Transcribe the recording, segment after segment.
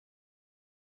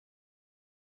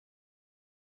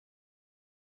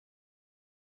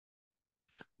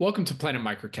Welcome to Planet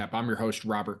MicroCap. I'm your host,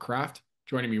 Robert Kraft.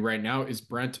 Joining me right now is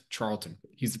Brent Charleton.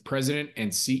 He's the president and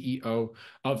CEO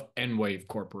of EnWave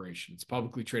Corporation. It's a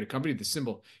publicly traded company. The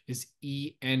symbol is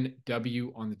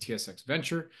ENW on the TSX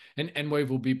Venture. And EnWave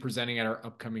will be presenting at our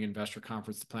upcoming investor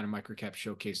conference, the Planet MicroCap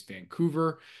Showcase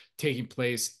Vancouver, taking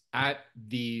place at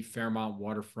the Fairmont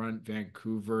Waterfront,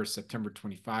 Vancouver, September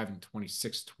 25 and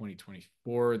 26,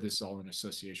 2024. This is all in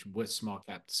association with Small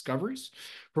Cap Discoveries.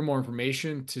 For more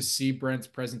information, to see Brent's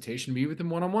presentation, meet with him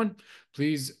one-on-one,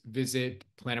 please visit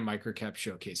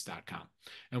planetmicrocapshowcase.com.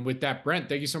 And with that, Brent,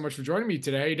 thank you so much for joining me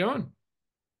today. How you doing?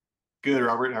 Good,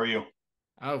 Robert. How are you?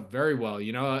 Oh, very well.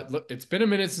 Look, it's been a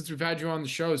minute since we've had you on the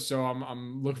show, so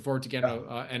I'm looking forward to getting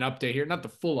an update here. Not the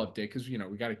full update because we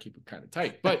got to keep it kind of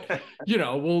tight, but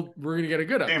Yeah. We're gonna get a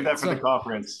good Save update. that for the So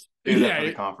conference. Save that for yeah,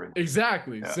 the conference.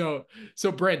 exactly. Yeah.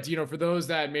 So Brent, for those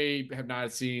that may have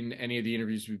not seen any of the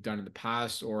interviews we've done in the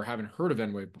past or haven't heard of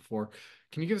EnWave before,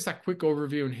 can you give us that quick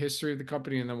overview and history of the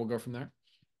company, and then we'll go from there?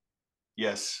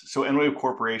 Yes. So EnWave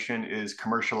Corporation is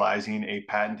commercializing a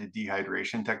patented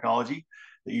dehydration technology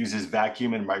that uses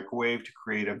vacuum and microwave to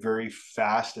create a very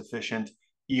fast, efficient,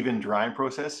 even drying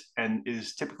process, and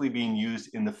is typically being used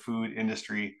in the food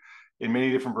industry in many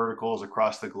different verticals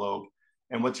across the globe.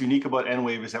 And what's unique about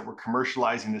EnWave is that we're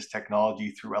commercializing this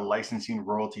technology through a licensing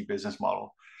royalty business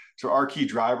model. So our key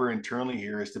driver internally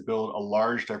here is to build a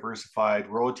large, diversified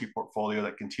royalty portfolio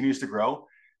that continues to grow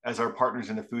as our partners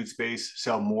in the food space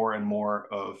sell more and more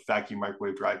of vacuum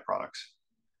microwave dried products.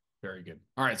 Very good.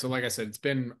 All right. So, like I said, it's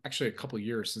been actually a couple of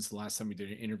years since the last time we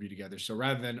did an interview together. So,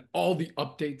 rather than all the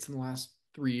updates in the last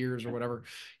 3 years or whatever,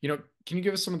 can you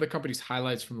give us some of the company's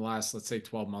highlights from the last, let's say,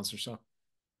 12 months or so?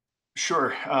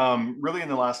 Sure. Really, in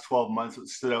the last 12 months, what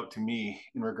stood out to me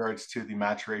in regards to the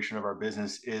maturation of our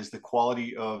business is the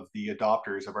quality of the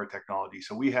adopters of our technology.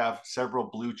 So we have several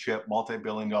blue chip,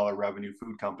 multi-billion-dollar revenue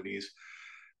food companies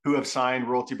who have signed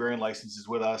royalty bearing licenses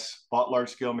with us, bought large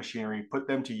scale machinery, put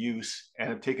them to use, and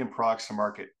have taken products to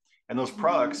market. And those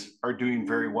products are doing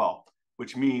very well,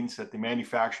 which means that the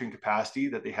manufacturing capacity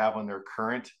that they have on their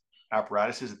current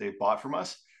apparatuses that they've bought from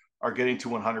us are getting to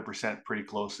 100% pretty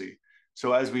closely.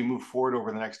 So as we move forward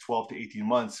over the next 12 to 18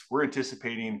 months, we're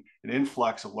anticipating an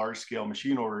influx of large scale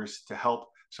machine orders to help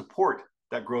support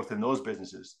that growth in those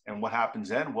businesses. And what happens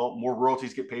then? Well, more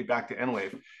royalties get paid back to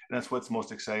EnWave. And that's what's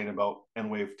most exciting about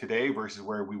EnWave today versus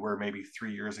where we were maybe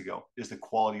 3 years ago, is the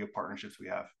quality of partnerships we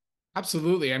have.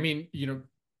 Absolutely. I mean,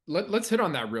 let's hit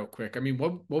on that real quick. I mean,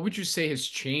 what would you say has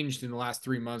changed in the last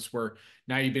 3 months where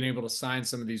now you've been able to sign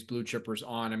some of these blue chippers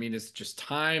on? I mean, it's just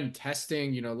time,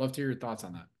 testing, love to hear your thoughts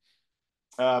on that.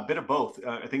 A bit of both.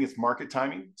 I think it's market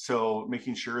timing. So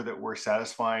making sure that we're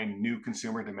satisfying new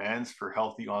consumer demands for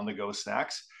healthy on the go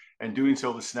snacks and doing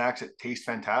so with snacks that taste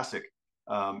fantastic.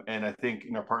 And I think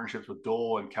in our partnerships with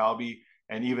Dole and Calbee,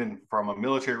 and even from a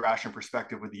military ration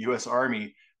perspective with the US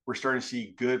Army, we're starting to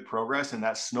see good progress and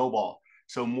that snowball.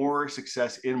 So more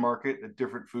success in market that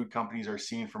different food companies are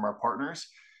seeing from our partners.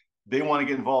 They want to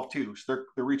get involved too. So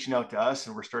they're reaching out to us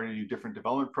and we're starting to do different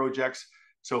development projects.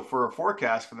 So for a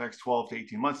forecast for the next 12 to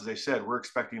 18 months, as I said, we're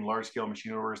expecting large scale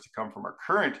machine orders to come from our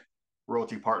current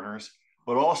royalty partners,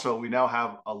 but also we now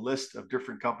have a list of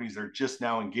different companies that are just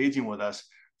now engaging with us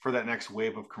for that next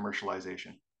wave of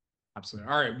commercialization.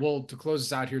 Absolutely. All right. Well, to close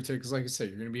this out here today, because like I said,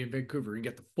 you're going to be in Vancouver, you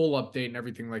get the full update and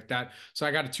everything like that. So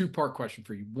I got a two-part question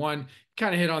for you. One,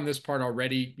 kind of hit on this part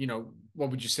already. What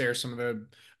would you say are some of the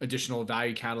additional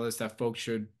value catalysts that folks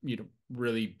should,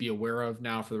 really be aware of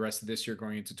now for the rest of this year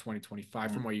going into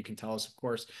 2025, from what you can tell us, of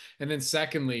course. And then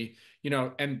secondly,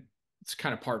 and it's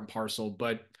kind of part and parcel,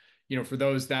 but for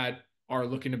those that are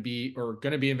looking to be or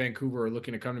going to be in Vancouver or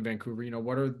looking to come to Vancouver,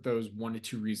 what are those 1 to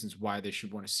 2 reasons why they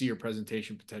should want to see your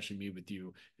presentation, potentially meet with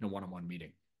you in a one-on-one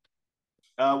meeting?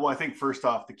 Well, I think first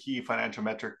off, the key financial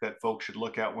metric that folks should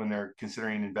look at when they're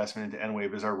considering investment into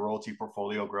EnWave is our royalty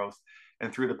portfolio growth.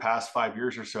 And through the past 5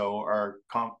 years or so, our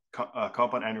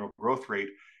compound annual growth rate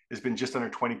has been just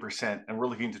under 20%. And we're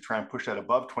looking to try and push that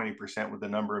above 20% with the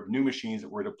number of new machines that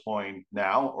we're deploying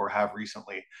now or have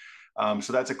recently.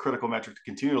 So that's a critical metric to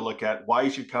continue to look at. Why you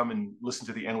should come and listen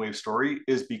to the EnWave story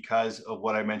is because of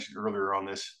what I mentioned earlier on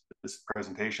this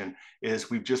presentation. Is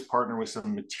we've just partnered with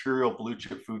some material blue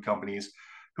chip food companies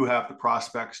who have the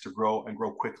prospects to grow and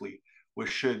grow quickly, which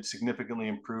should significantly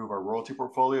improve our royalty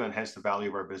portfolio and hence the value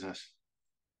of our business.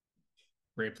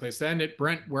 Great place to end it.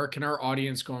 Brent, where can our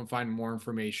audience go and find more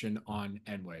information on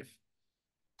EnWave?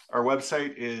 Our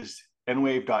website is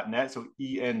enwave.net, so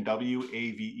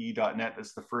enwave.net.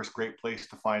 That's the first great place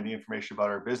to find the information about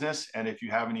our business. And if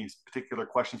you have any particular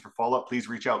questions for follow-up, please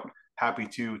reach out. Happy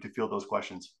to field those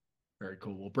questions. Very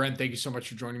cool. Well, Brent, thank you so much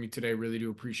for joining me today. Really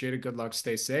do appreciate it. Good luck.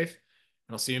 Stay safe.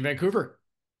 And I'll see you in Vancouver.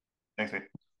 Thanks, mate.